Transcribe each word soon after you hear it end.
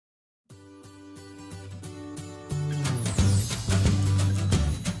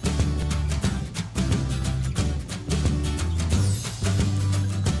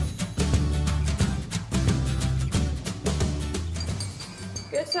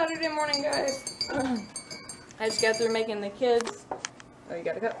Saturday morning, guys. I just got through making the kids, oh, you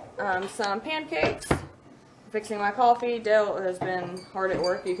gotta go, some pancakes, fixing my coffee. Dale has been hard at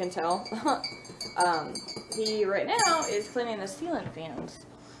work, you can tell. He right now is cleaning the ceiling fans,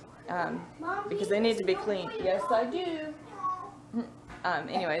 because they need to be cleaned. Yes, I do.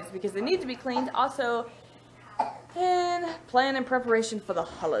 Anyways, because they need to be cleaned. Also, in plan and preparation for the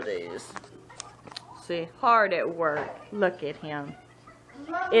holidays. See, hard at work. Look at him.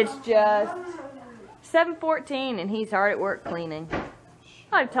 It's just 7:14 and he's hard at work cleaning.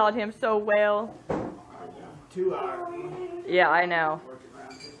 I've taught him so well. 2 hours. Yeah, I know.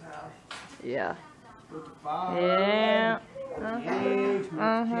 Yeah. Yeah.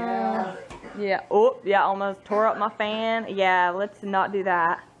 Yeah. Oh, yeah, almost tore up my fan. Yeah, let's not do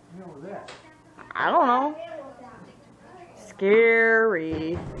that. I don't know.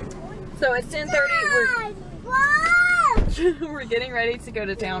 Scary. So it's 10:30. We're getting ready to go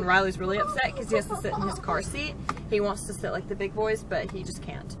to town. Riley's really upset because he has to sit in his car seat. He wants to sit like the big boys, but he just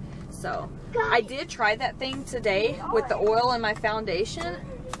can't. So I did try that thing today with the oil in my foundation,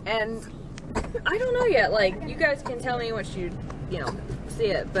 and I don't know yet. Like, you guys can tell me once you know, see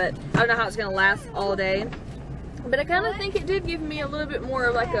it, but I don't know how it's gonna last all day. But I kind of think it did give me a little bit more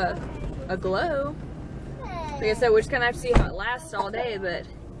of like a glow. Like I said, we're just gonna have to see how it lasts all day, but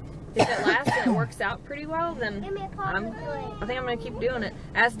if it lasts and it works out pretty well, then I think I'm gonna keep doing it.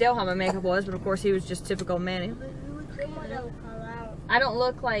 I asked Dale how my makeup was, but of course he was just typical Manny. I don't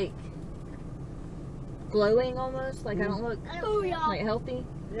look like glowing almost, like I don't look like healthy.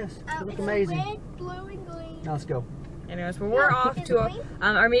 Yes, you look amazing. Now let's go. Anyways, well, we're off to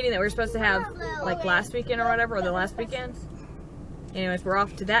our meeting that we were supposed to have like last weekend or whatever, or the last weekend. Anyways, we're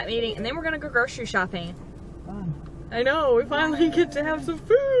off to that meeting, and then we're gonna go grocery shopping. Fun. I know, we finally get to have some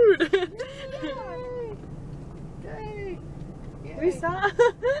food. We saw.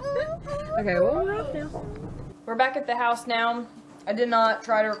 Okay, well, we're off now. We're back at the house now. I did not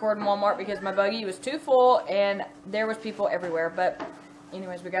try to record in Walmart because my buggy was too full and there was people everywhere. But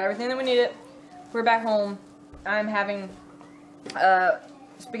anyways, we got everything that we needed. We're back home. I'm having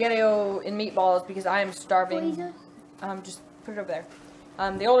spaghetti-o and meatballs because I am starving. Just put it over there.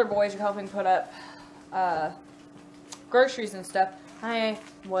 The older boys are helping put up groceries and stuff. I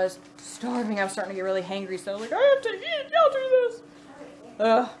was starving. I was starting to get really hangry, so I was like, I have to eat. Y'all do this.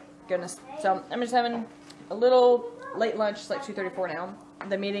 Ugh, goodness. So I'm just having a little late lunch. It's like 2:34 now.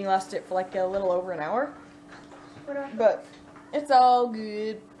 The meeting lasted for like a little over an hour, but it's all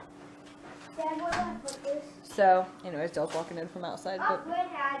good. So, anyways, Dale's walking in from outside, but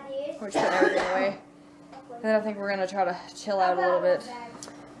we're just putting everything away. And then I think we're gonna try to chill out a little bit.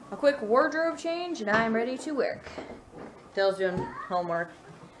 A quick wardrobe change, and I'm ready to work. Dale's doing homework.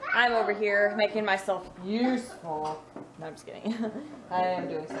 I'm over here making myself useful. No, I'm just kidding. I am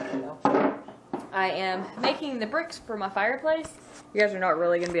doing something though. I am making the bricks for my fireplace. You guys are not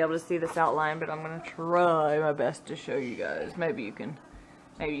really going to be able to see this outline, but I'm going to try my best to show you guys. Maybe you can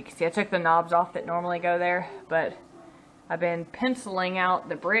see. I took the knobs off that normally go there, but I've been penciling out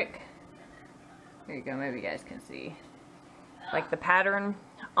the brick. There you go. Maybe you guys can see like the pattern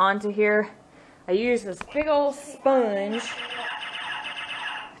onto here. I use this big old sponge.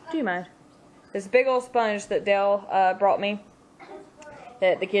 Do you mind? This big old sponge that Dale brought me,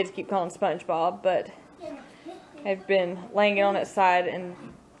 that the kids keep calling SpongeBob, but I've been laying it on its side and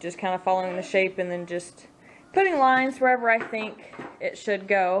just kind of following the shape and then just putting lines wherever I think it should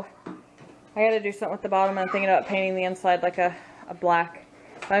go. I gotta do something with the bottom. I'm thinking about painting the inside like a black.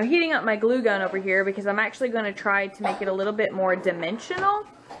 But I'm heating up my glue gun over here because I'm actually going to try to make it a little bit more dimensional.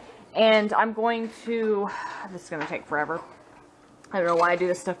 And I'm going to, this is going to take forever. I don't know why I do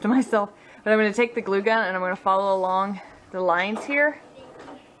this stuff to myself. But I'm going to take the glue gun and I'm going to follow along the lines here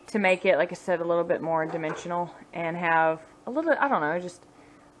to make it, like I said, a little bit more dimensional and have a little, I don't know, it's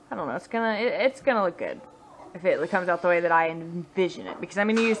gonna look good if it comes out the way that I envision it, because I'm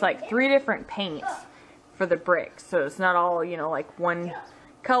gonna use like 3 different paints for the bricks, so it's not all, you know, like one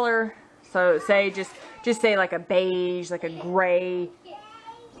color. So say just say like a beige, like a gray,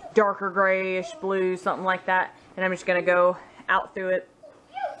 darker grayish blue, something like that, and I'm just gonna go out through it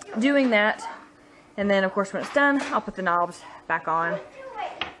doing that. And then of course when it's done, I'll put the knobs back on.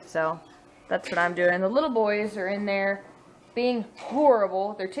 So that's what I'm doing. The little boys are in there being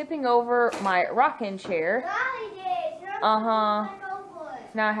horrible. They're tipping over my rocking chair. Now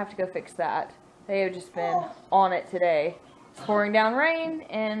I have to go fix that. They have just been on it today. It's pouring down rain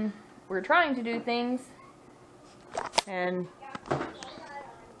and we're trying to do things. And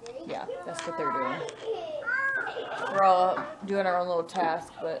yeah, that's what they're doing. We're all doing our own little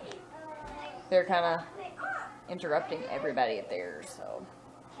task, but they're kind of interrupting everybody at theirs, so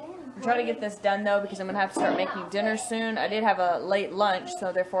I'm trying to get this done though because I'm going to have to start making dinner soon. I did have a late lunch,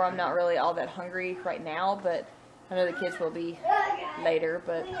 so therefore I'm not really all that hungry right now, but I know the kids will be later.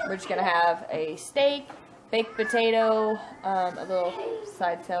 But we're just going to have a steak, baked potato, a little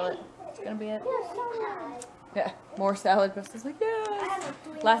side salad. That's going to be it. Yeah, more salad. Preston's like, yes.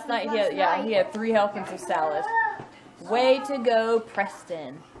 Last night he had 3 helpings of salad. Way to go,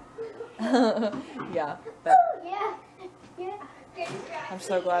 Preston. Yeah, but I'm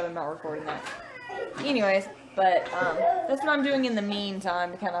so glad I'm not recording that. Anyways, but that's what I'm doing in the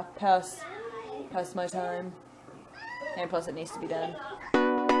meantime to kind of pass my time. And plus it needs to be done.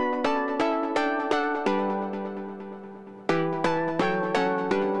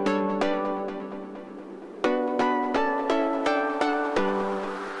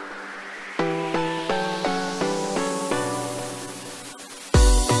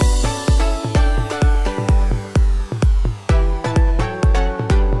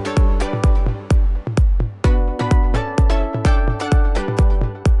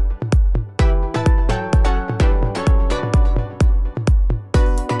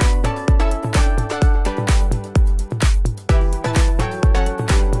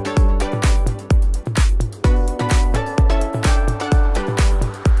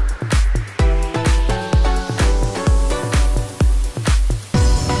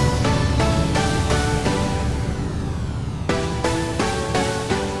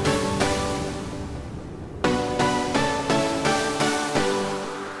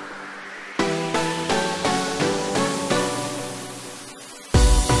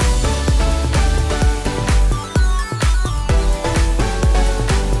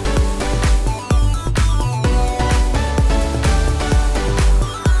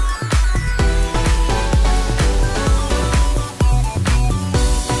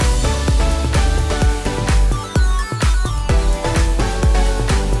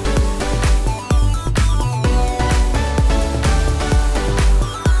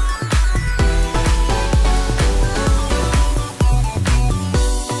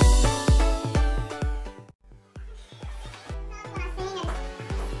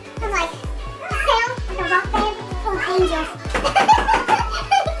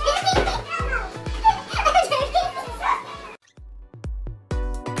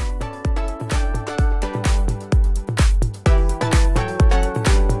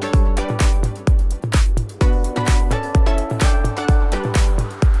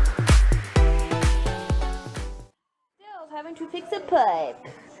 To fix a pipe.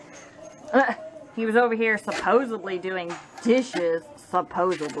 He was over here supposedly doing dishes,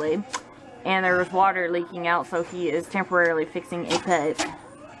 supposedly, and there was water leaking out, so he is temporarily fixing a pipe.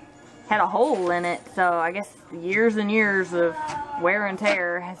 Had a hole in it, so I guess years and years of wear and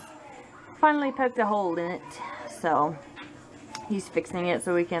tear has finally poked a hole in it. So he's fixing it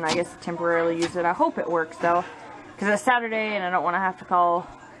so we can, I guess, temporarily use it. I hope it works though, because it's Saturday and I don't want to have to call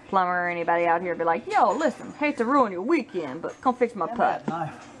plumber or anybody out here and be like, yo, listen, hate to ruin your weekend, but come fix my pipe.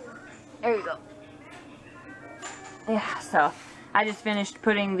 There you go. Yeah, so I just finished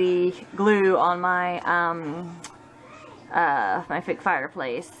putting the glue on my my fake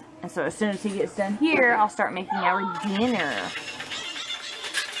fireplace, and so as soon as he gets done here, I'll start making our dinner.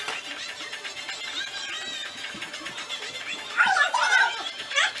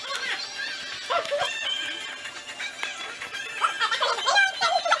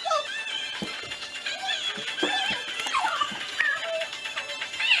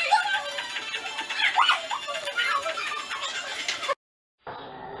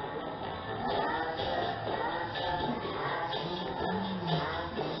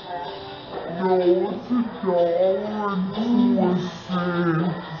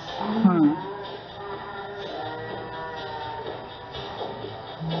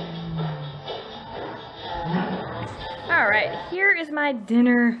 Alright, here is my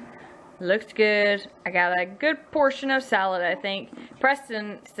dinner. Looks good. I got a good portion of salad, I think.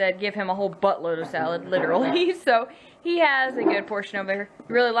 Preston said give him a whole buttload of salad, literally. So he has a good portion over here.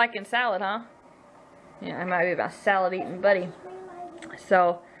 You really liking salad, huh? Yeah, I might be my salad eating buddy.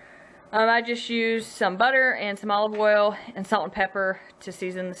 So I just used some butter and some olive oil and salt and pepper to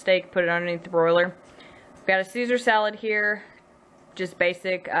season the steak, put it underneath the broiler. I've got a Caesar salad here, just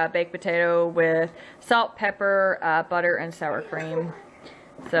basic baked potato with salt, pepper, butter, and sour cream.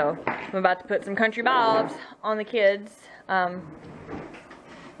 So I'm about to put some country bobs on the kids'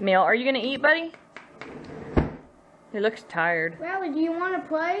 meal. Are you gonna eat, buddy? He looks tired. Riley, do you want to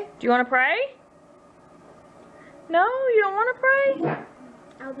pray? Do you want to pray? No, you don't want to pray?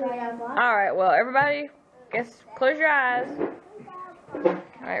 I'll do it. Alright, well, everybody, guess, close your eyes.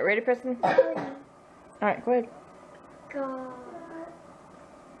 Alright, ready, Preston? Alright, go ahead. God.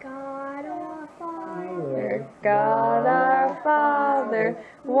 God our Father,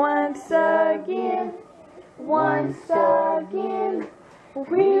 once again, we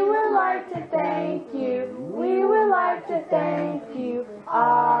would like to thank you, we would like to thank you,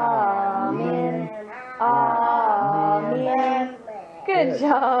 amen, amen. Good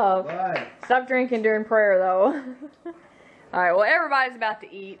job. Stop drinking during prayer though. Alright, well everybody's about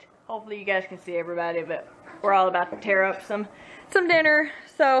to eat. Hopefully you guys can see everybody, but we're all about to tear up some dinner,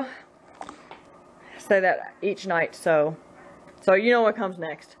 so I say that each night, so you know what comes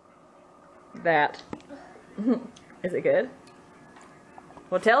next. That. Is it good?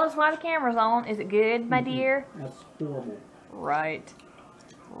 Well, tell us why the camera's on. Is it good, my dear? That's horrible. Right.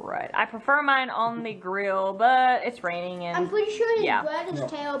 Right. I prefer mine on the grill, but it's raining and I'm pretty sure his yeah. bread is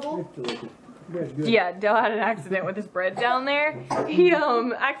terrible. It's delicious. Bread's good. Yeah, Dale had an accident with his bread down there. He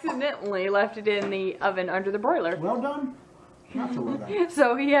accidentally left it in the oven under the broiler. Well done. Not so well done.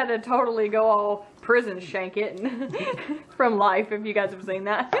 So he had to totally go all prison shank it and from Life, if you guys have seen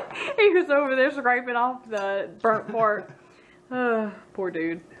that. He was over there scraping off the burnt part. Poor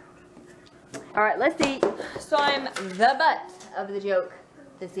dude. Alright, let's eat. So I'm the butt of the joke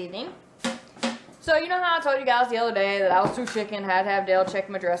this evening. So you know how I told you guys the other day that I was too chicken, had to have Dale check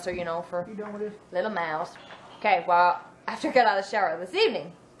my dresser, you know, for You done with this? little mouse. Okay, well, after I got out of the shower this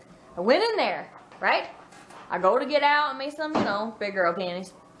evening, I went in there, right? I go to get out and make some, you know, big girl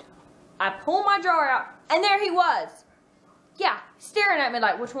panties. I pull my drawer out, and there he was. Yeah, staring at me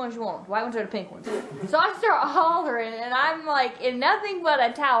like, which ones you want? White ones or the pink ones? So I start hollering, and I'm like in nothing but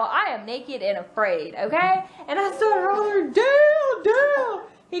a towel. I am naked and afraid, okay? And I start hollering, Dale, Dale.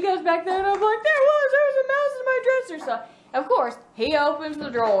 He goes back there, and I'm like, there was a mouse in my dresser. So, of course, he opens the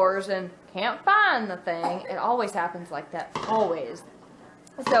drawers and can't find the thing. It always happens like that, always.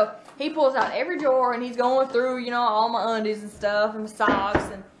 So he pulls out every drawer and he's going through, you know, all my undies and stuff and my socks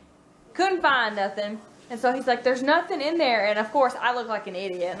and couldn't find nothing. And so he's like, there's nothing in there. And of course I look like an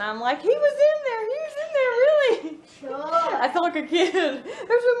idiot and I'm like, he was in there, really. Sure. I felt like a kid. There's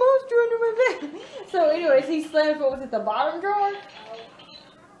a monster under my bed. So anyways, he slams, what was it, the bottom drawer?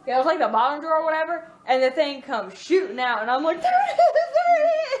 Yeah, it was like the bottom drawer or whatever. And the thing comes shooting out and I'm like, there it is.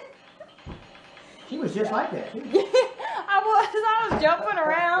 She was just like that. I was jumping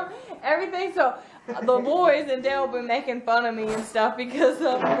around, everything. So the boys and Dale been making fun of me and stuff because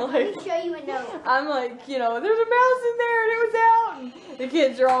I'm like, Let me show you a note. I'm like, you know, there's a mouse in there and it was out. And the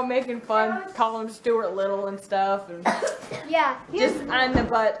kids are all making fun, calling him Stuart Little and stuff. And Yeah. I'm the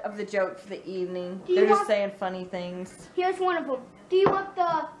butt of the joke for the evening. They're just saying funny things. Here's one of them. Do you want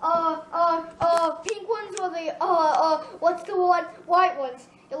the pink ones or the what's the one? White ones.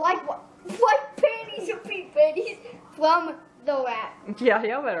 You like white panties or pink panties from the rat. Yeah,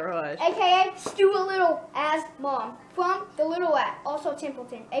 y'all better rush. AKA Stuart Little as mom from the Little Rat. Also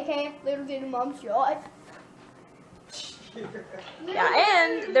Templeton. AKA Little Little Mom's Yard. Yeah,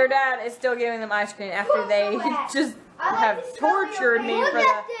 and their dad is still giving them ice cream after they just have tortured me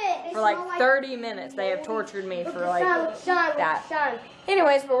for like 30 minutes. They have tortured me for like that.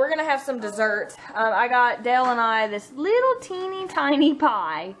 Anyways, but we're gonna have some dessert. I got Dale and I this little teeny tiny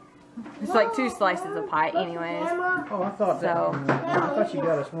pie. It's like 2 slices of pie, anyways. Oh, I thought that. So- I thought you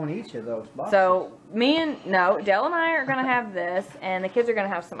got us one each of those boxes. So Dale and I are gonna have this, and the kids are gonna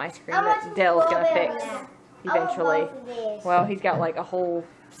have some ice cream that Dale's gonna fix eventually. Well, he's got like a whole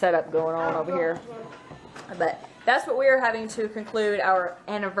setup going on over here. But that's what we are having to conclude our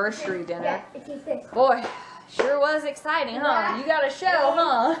anniversary dinner. Boy, sure was exciting, huh? You got a show,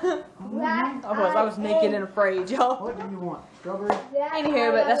 huh? I was naked and afraid, y'all. What do you want? Strawberry?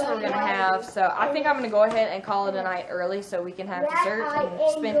 Anywho, but that's what we're gonna have. So I think I'm gonna go ahead and call it a night early so we can have dessert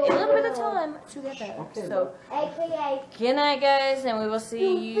and spend a little bit of time together. So good night, guys, and we will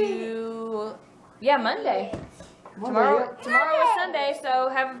see you. Yeah, Monday. Tomorrow is Sunday, so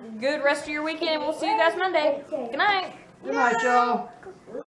have a good rest of your weekend. We'll see you guys Monday. Good night. Good night, y'all.